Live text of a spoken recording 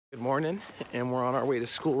Good morning, and we're on our way to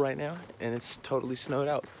school right now, and it's totally snowed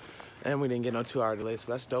out, and we didn't get no 2-hour delay,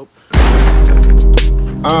 so that's dope. Yeah,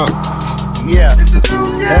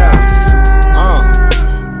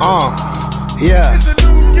 yeah, yeah,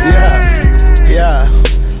 yeah,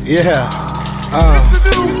 yeah,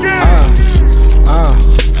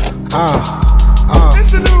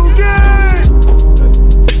 It's a new game.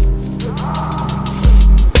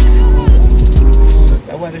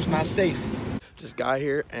 That weather's not safe. Just got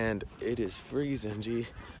here, and it is freezing, G.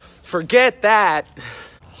 Forget that.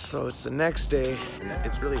 So it's the next day.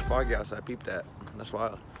 It's really foggy outside. Peep that. That's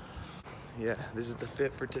wild. Yeah, this is the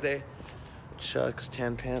fit for today. Chucks,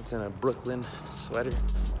 tan pants, and a Brooklyn sweater.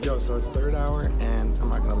 Yo, so it's 3rd hour, and I'm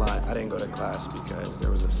not gonna lie, I didn't go to class because there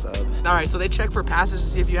was a sub. All right, so they check for passes to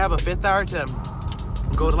see if you have a 5th hour to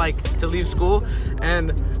go to leave school,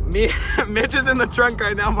 and Mitch is in the trunk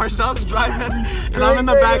right now. Marcel's driving, and I'm in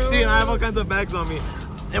the back seat, and I have all kinds of bags on me,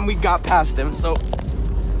 and we got past him, so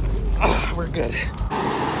we're good.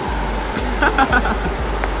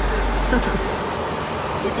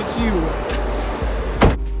 Look at you.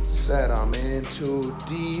 Said I'm in too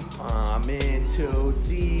deep. I'm in too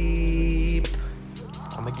deep.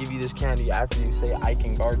 I'm gonna give you this candy after you say I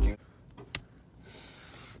can guard you.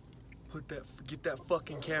 Get that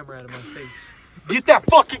fucking camera out of my face. Get that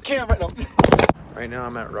fucking camera out of my face. Right now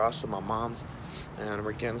I'm at Ross with my mom's, and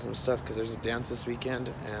we're getting some stuff because there's a dance this weekend,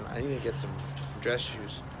 and I need to get some dress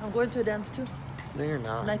shoes. I'm going to a dance too. No, you're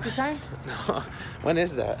not. Night to Shine? No. When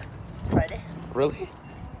is that? Friday. Really?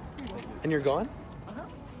 And you're going? Uh-huh.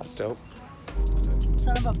 That's dope.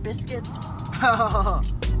 Son of a biscuit. All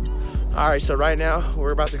right, so right now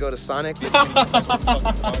we're about to go to Sonic. You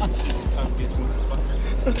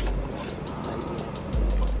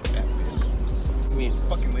mean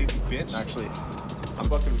fucking lazy bitch. actually? I'm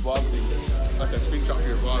fucking vlogging. Like that screenshot of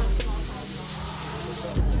your vlog.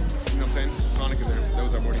 You know what I'm saying? Sonic in there. That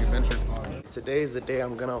was our morning adventure. Today's the day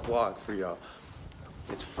I'm gonna vlog for y'all.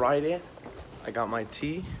 It's Friday. I got my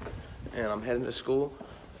tea, and I'm heading to school.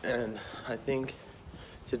 And I think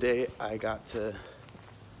today I just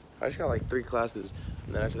got like 3 classes.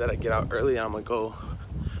 And then after that I get out early, and I'm gonna go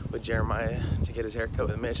with Jeremiah to get his haircut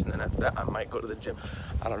with Mitch, and then after that I might go to the gym.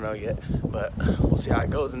 I don't know yet, but we'll see how it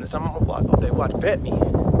goes. And this time I'm gonna vlog all day. Watch, bet me.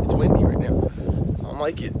 It's windy right now. I don't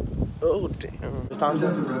like it. Oh damn. Miss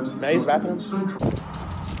Thompson, may I use the bathroom?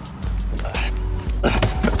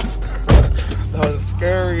 That was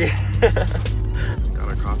scary. Got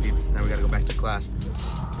our coffee. Now we gotta go back to class.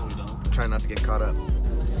 Try not to get caught up.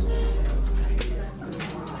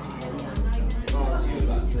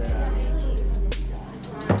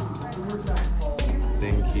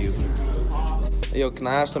 Thank you. Yo, can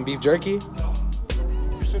I have some beef jerky?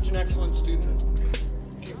 You're such an excellent student.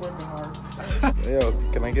 Keep working hard. Yo,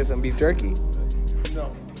 can I get some beef jerky?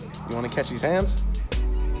 No. You wanna catch these hands?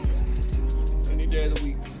 Any day of the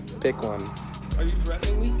week. Pick one. Are you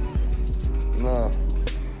threatening me? No.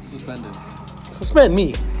 Suspended. Suspend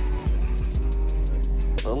me.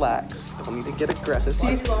 Relax. Don't need to get aggressive. Why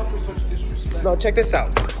See? do you offer such disrespect? No, check this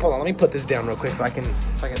out. Hold on, let me put this down real quick so I can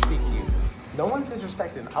speak to you. No one's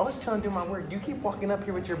disrespecting. I was trying to do my work. You keep walking up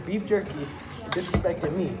here with your beef jerky,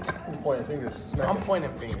 disrespecting me. He's pointing fingers. I'm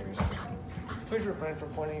pointing fingers. Please refrain from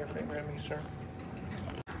pointing your finger at me, sir.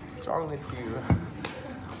 What's wrong with you?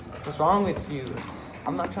 What's wrong with you?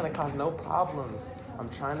 I'm not trying to cause no problems. I'm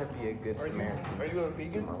trying to be a good Samaritan. Are you a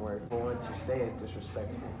vegan? My word. But what you say is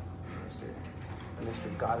disrespectful,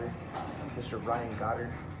 Mr. Goddard, Mr. Ryan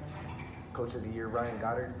Goddard, Coach of the Year Ryan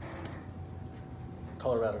Goddard,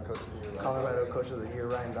 Colorado Coach of the Year. Colorado Coach of the Year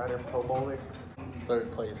Ryan Goddard, Pro Bowler.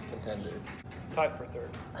 3rd place contender. Tied for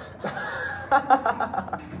 3rd.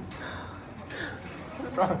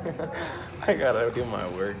 What's wrong? I gotta do my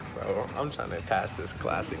work, bro. I'm trying to pass this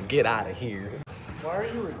class and get out of here. Why are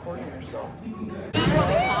you recording yourself? Damn,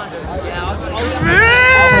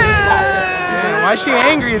 why is she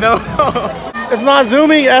angry though? It's not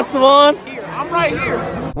zooming, Esteban. I'm right here.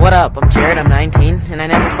 What up? I'm Jared, I'm 19, and I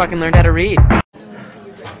never fucking learned how to read.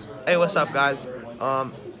 Hey, what's up, guys?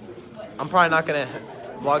 I'm probably not gonna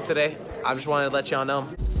vlog today. I just wanted to let y'all know.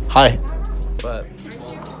 Hi. But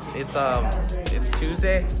it's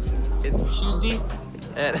Tuesday. It's Tuesday,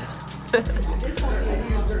 and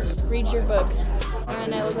Read your books.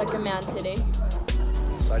 And I look like a man today.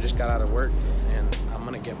 so I just got out of work, and I'm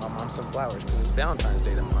gonna get my mom some flowers because it's Valentine's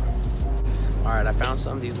Day tomorrow. All right, I found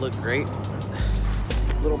some. These look great.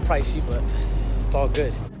 A little pricey, but it's all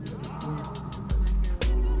good.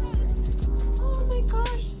 Oh my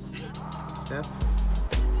gosh. Steph?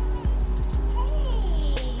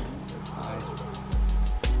 Hey.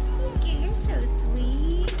 Thank you, you're so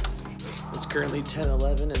sweet. currently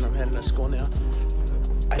 10:11 and I'm heading to school now.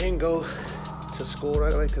 I didn't go to school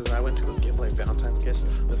right away because I went to go give like Valentine's gifts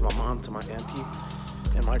with my mom to my auntie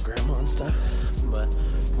and my grandma and stuff. But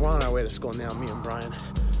we're on our way to school now, me and Brian.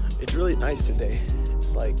 It's really nice today.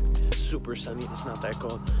 It's like super sunny. It's not that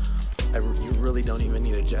cold. You really don't even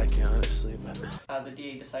need a jacket, honestly. But the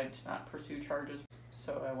DA decided to not pursue charges,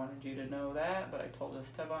 so I wanted you to know that. But I told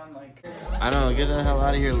Esteban, like, I don't know, get the hell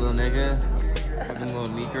out of here, little nigga. Fucking little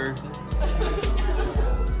meeker.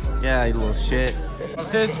 Yeah, you little shit.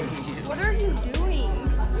 Sis, What are you doing?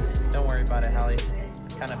 don't worry about it, Hallie.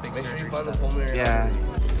 Kind of big surgery stuff. Yeah.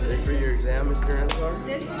 Ready for your exam, Mr.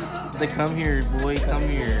 Ansar? They come here, boy, come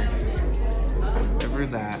here. Remember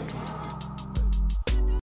that.